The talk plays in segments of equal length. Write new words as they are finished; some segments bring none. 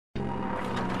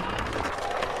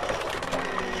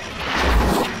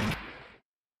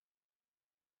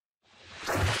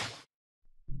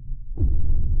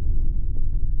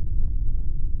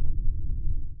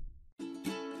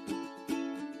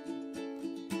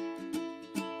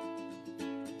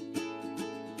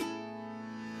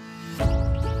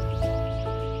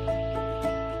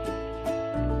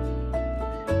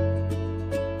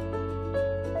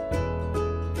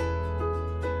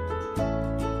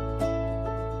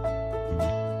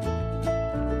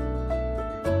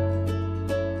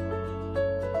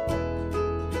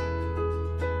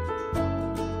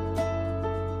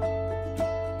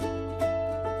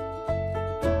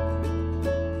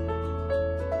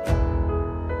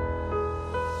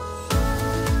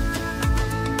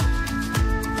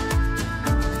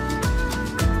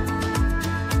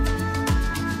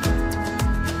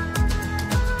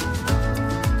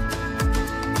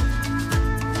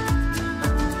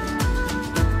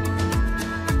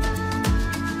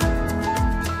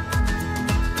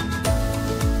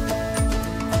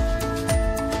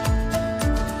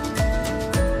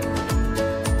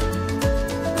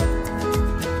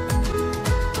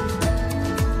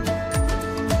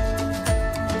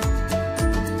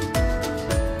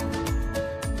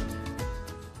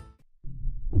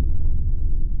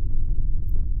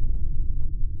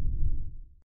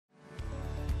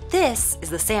This is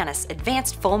the Sanus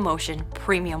Advanced Full Motion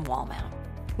Premium Wall Mount,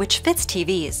 which fits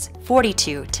TVs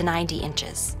 42 to 90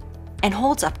 inches and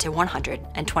holds up to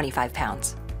 125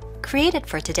 pounds. Created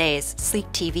for today's sleek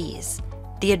TVs,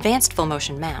 the Advanced Full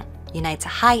Motion Mount unites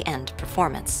high-end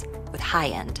performance with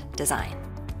high-end design.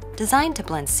 Designed to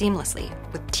blend seamlessly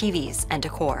with TVs and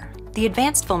decor, the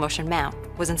Advanced Full Motion Mount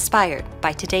was inspired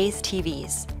by today's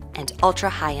TVs and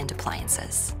ultra-high-end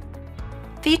appliances.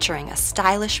 Featuring a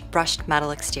stylish brushed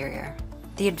metal exterior,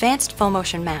 the Advanced Full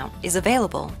Motion Mount is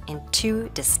available in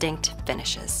two distinct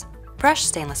finishes: brushed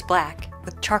stainless black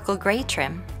with charcoal gray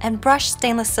trim and brushed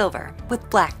stainless silver with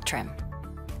black trim.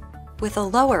 With a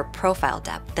lower profile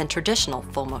depth than traditional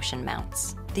full motion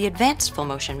mounts, the Advanced Full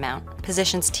Motion Mount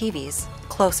positions TVs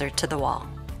closer to the wall,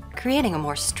 creating a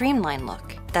more streamlined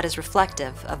look that is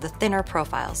reflective of the thinner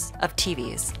profiles of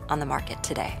TVs on the market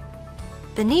today.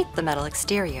 Beneath the metal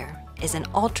exterior is an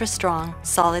ultra-strong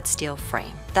solid steel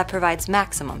frame that provides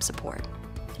maximum support,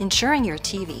 ensuring your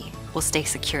TV will stay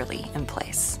securely in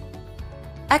place.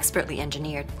 Expertly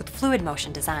engineered with fluid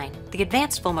motion design, the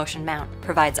Advanced Full Motion Mount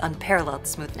provides unparalleled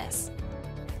smoothness.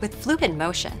 With fluid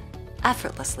motion,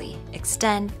 effortlessly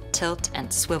extend, tilt,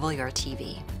 and swivel your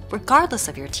TV, regardless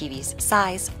of your TV's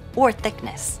size or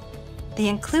thickness. The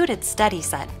included Steady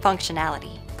Set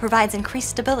functionality provides increased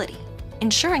stability,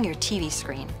 ensuring your TV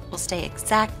screen will stay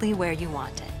exactly where you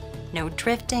want it. No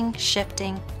drifting,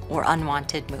 shifting, or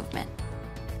unwanted movement.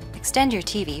 Extend your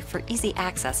TV for easy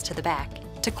access to the back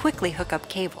to quickly hook up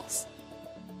cables.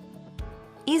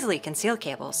 Easily conceal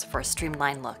cables for a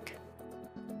streamlined look.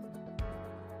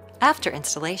 After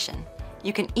installation,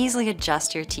 you can easily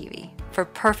adjust your TV for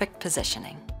perfect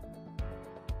positioning.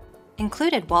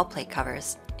 Included wall plate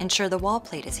covers ensure the wall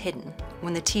plate is hidden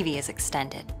when the TV is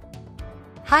extended.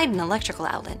 Hide an electrical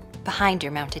outlet behind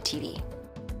your mounted TV.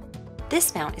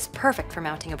 This mount is perfect for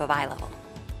mounting above eye level.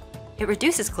 It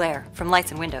reduces glare from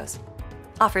lights and windows,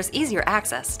 offers easier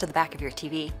access to the back of your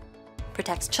TV,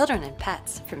 protects children and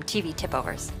pets from TV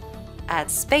tip-overs,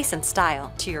 adds space and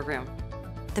style to your room.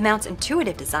 The mount's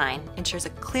intuitive design ensures a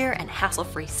clear and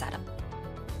hassle-free setup.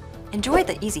 Enjoy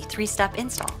the easy 3-step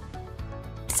install.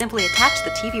 Simply attach the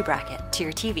TV bracket to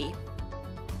your TV,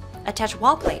 attach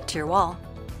wall plate to your wall,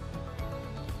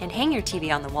 and hang your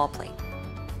TV on the wall plate.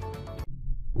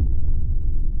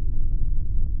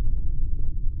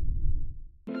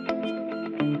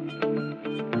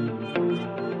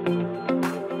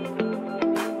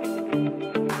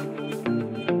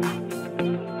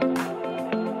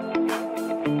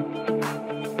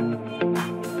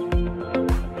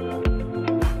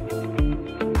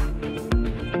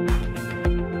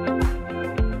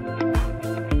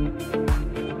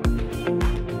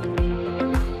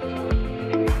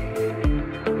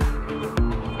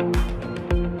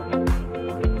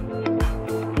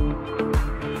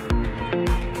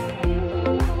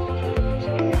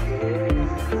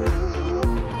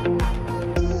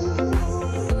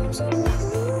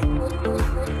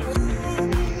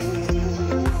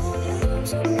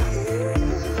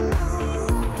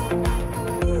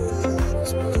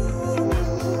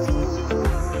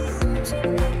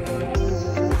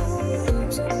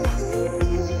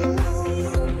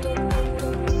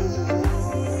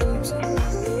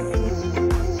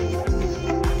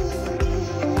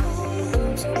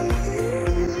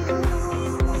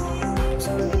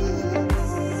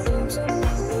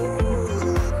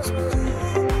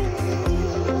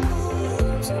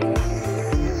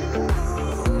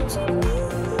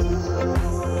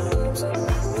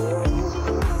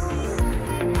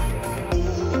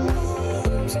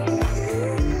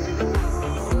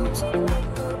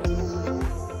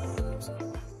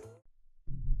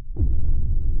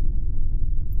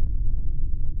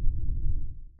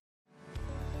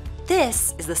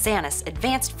 This is the Sanus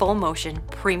Advanced Full Motion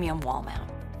Premium Wall Mount,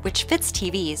 which fits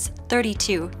TVs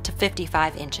 32 to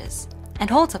 55 inches and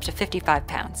holds up to 55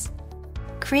 pounds.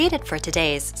 Created for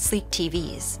today's sleek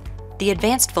TVs, the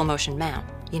Advanced Full Motion Mount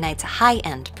unites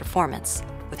high-end performance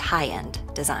with high-end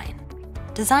design.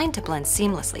 Designed to blend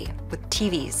seamlessly with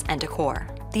TVs and decor,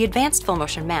 the Advanced Full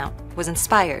Motion Mount was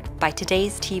inspired by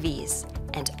today's TVs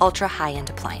and ultra-high-end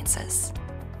appliances.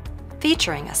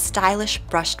 Featuring a stylish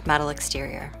brushed metal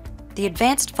exterior, the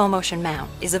Advanced Full Motion Mount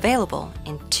is available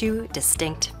in two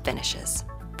distinct finishes: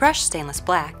 brushed stainless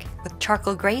black with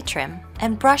charcoal gray trim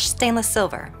and brushed stainless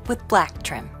silver with black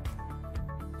trim.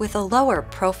 With a lower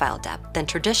profile depth than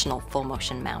traditional full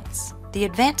motion mounts, the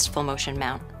Advanced Full Motion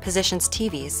Mount positions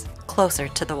TVs closer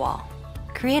to the wall,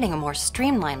 creating a more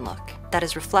streamlined look that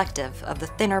is reflective of the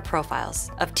thinner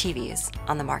profiles of TVs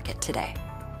on the market today.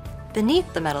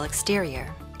 Beneath the metal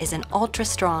exterior is an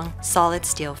ultra-strong, solid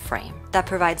steel frame that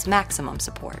provides maximum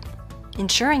support,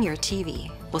 ensuring your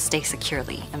TV will stay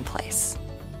securely in place.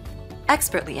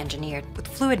 Expertly engineered with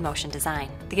fluid motion design,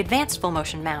 the advanced full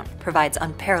motion mount provides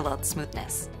unparalleled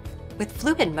smoothness. With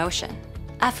fluid motion,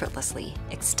 effortlessly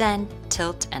extend,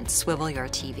 tilt, and swivel your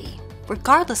TV,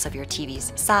 regardless of your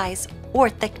TV's size or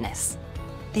thickness.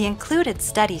 The included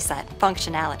Steady Set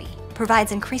functionality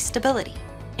provides increased stability,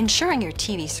 ensuring your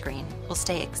TV screen will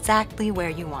stay exactly where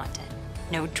you want it.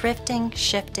 No drifting,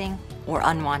 shifting, or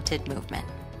unwanted movement.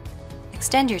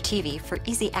 Extend your TV for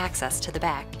easy access to the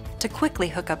back to quickly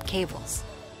hook up cables.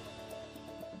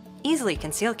 Easily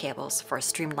conceal cables for a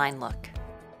streamlined look.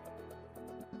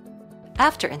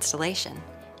 After installation,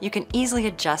 you can easily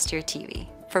adjust your TV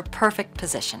for perfect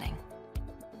positioning.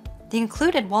 The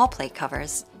included wall plate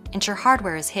covers ensure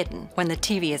hardware is hidden when the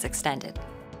TV is extended.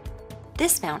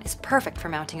 This mount is perfect for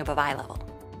mounting above eye level.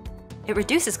 It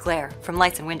reduces glare from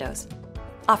lights and windows,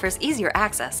 offers easier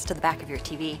access to the back of your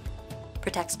TV,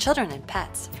 protects children and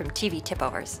pets from TV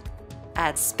tip-overs,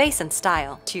 adds space and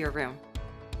style to your room.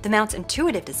 The mount's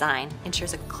intuitive design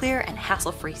ensures a clear and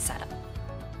hassle-free setup.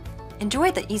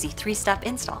 Enjoy the easy 3-step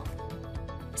install.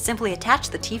 Simply attach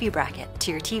the TV bracket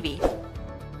to your TV,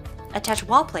 attach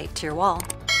wall plate to your wall,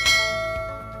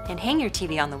 and hang your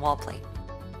TV on the wall plate.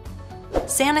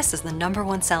 Sanus is the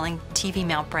 #1 selling TV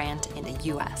mount brand in the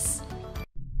US.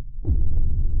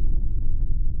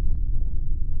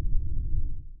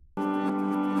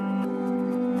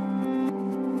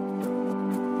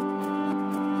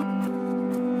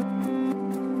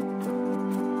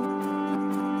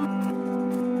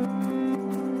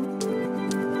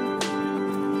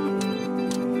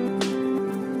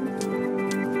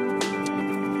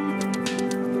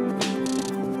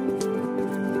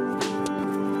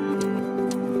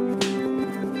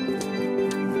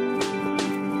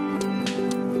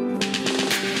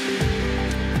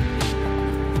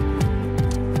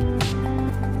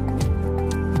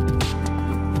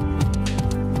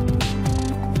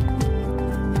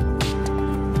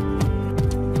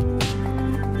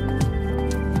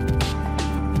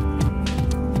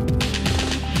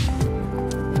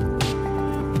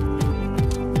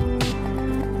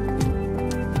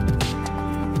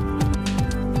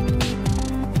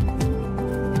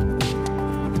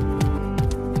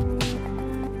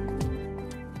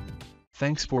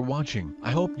 Thanks for watching.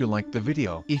 I hope you liked the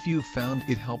video. If you found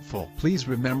it helpful, please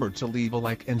remember to leave a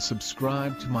like and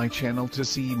subscribe to my channel to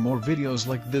see more videos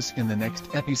like this in the next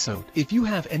episode. If you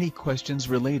have any questions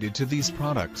related to these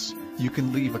products, you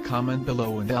can leave a comment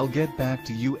below and I'll get back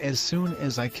to you as soon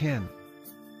as I can.